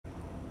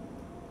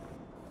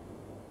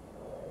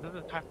This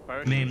is half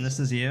first. Meme, this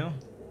is you?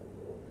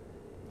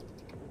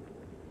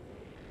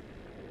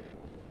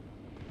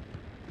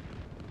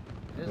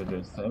 We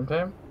do the same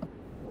time?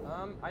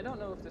 I don't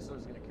know if this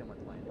was gonna kill my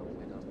plane.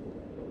 Hopefully not.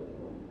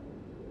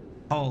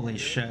 Holy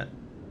shit.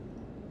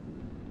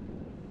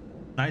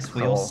 Nice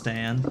wheel Hello.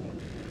 stand.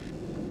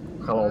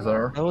 Hello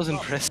there. I was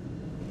impressed.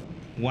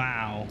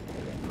 Wow.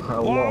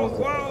 Hello Whoa, there.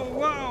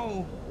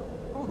 whoa,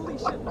 whoa! Holy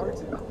shit,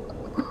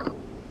 R2.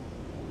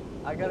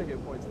 I gotta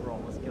get points for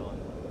almost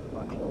killing.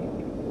 Fuck.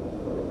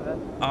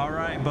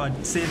 Alright,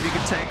 bud. See if you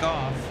can take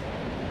off.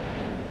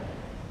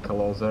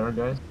 Hello there,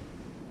 guys.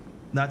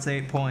 That's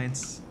 8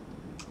 points.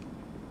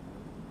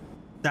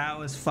 That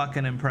was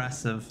fucking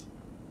impressive.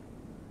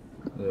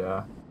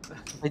 Yeah.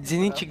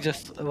 Zenitchik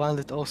just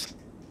landed also.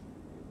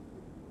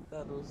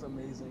 That was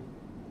amazing.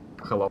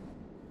 Hello.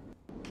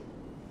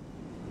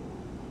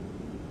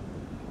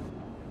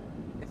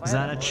 If I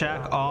had a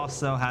Zenitchik motor-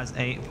 also has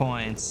 8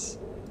 points.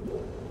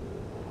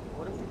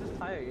 What if we just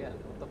tie again?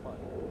 What the fuck?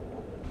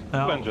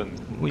 Well, Engine.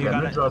 you Can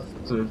gotta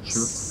we just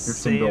shoot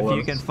see if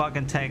you $15? can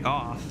fucking take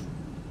off.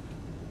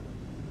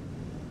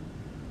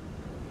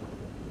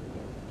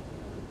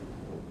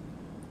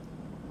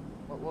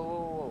 Whoa, whoa,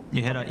 whoa, whoa.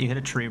 You hit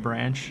a tree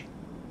branch.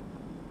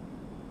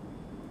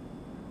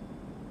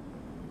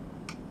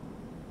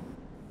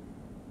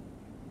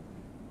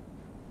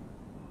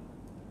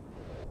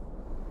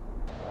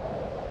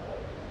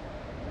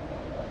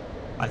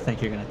 I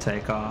think you're gonna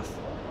take off.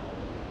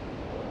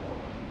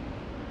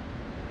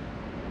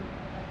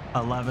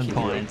 11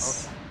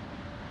 points.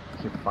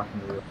 Keep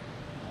fucking real.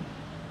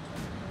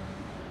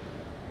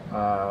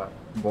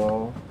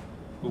 Ball.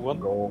 Who won?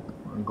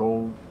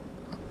 Go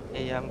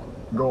Yeah,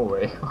 I'm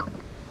away.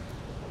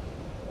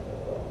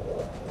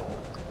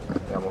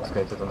 Я мог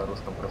сказать это на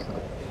русском просто.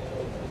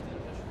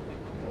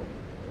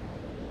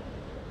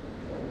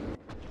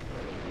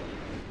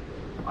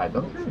 I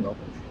don't really know.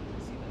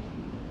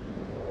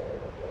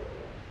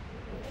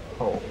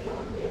 Oh.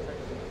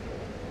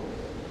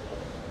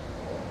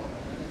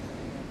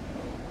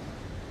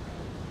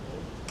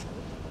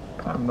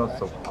 I'm not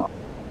so far.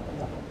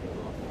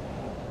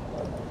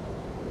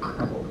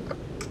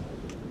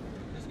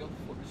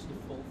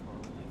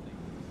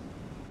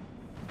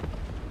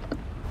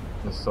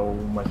 There's so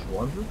much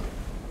longer?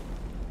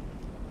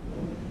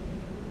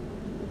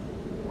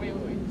 Wait.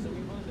 So we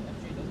know the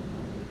FJ doesn't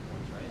have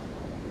points, right?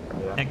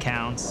 Yeah. It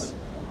counts.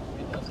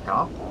 It doesn't.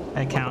 How?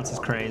 It counts as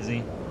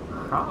crazy.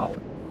 How?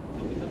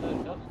 We said that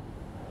it doesn't.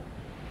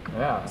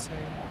 Yeah. Because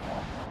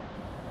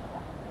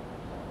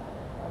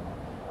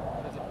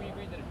if we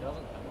agree that it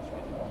doesn't have the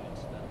crazy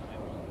points, then I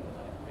won't do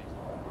that crazy.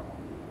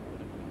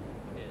 But if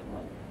we did,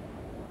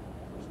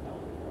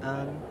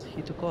 and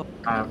he took off.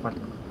 I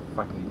fucking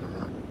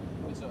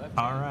wait, so FJ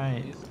All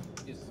right.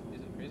 is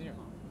it crazy or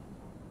not?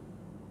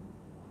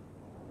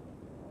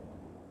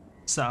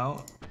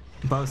 So,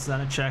 both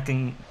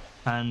Zenitchik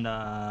and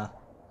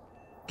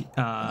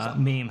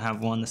Meme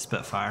have won the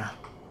Spitfire.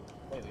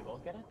 Wait, we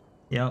both get it?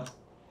 Yep.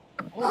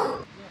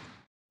 Oh,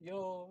 yeah.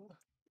 Yo.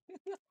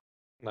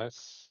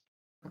 Nice.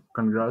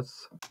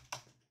 Congrats.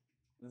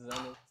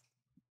 Zenith.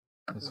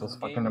 This was This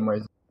fucking game-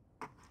 amazing.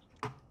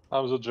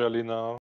 I'm the jelly now.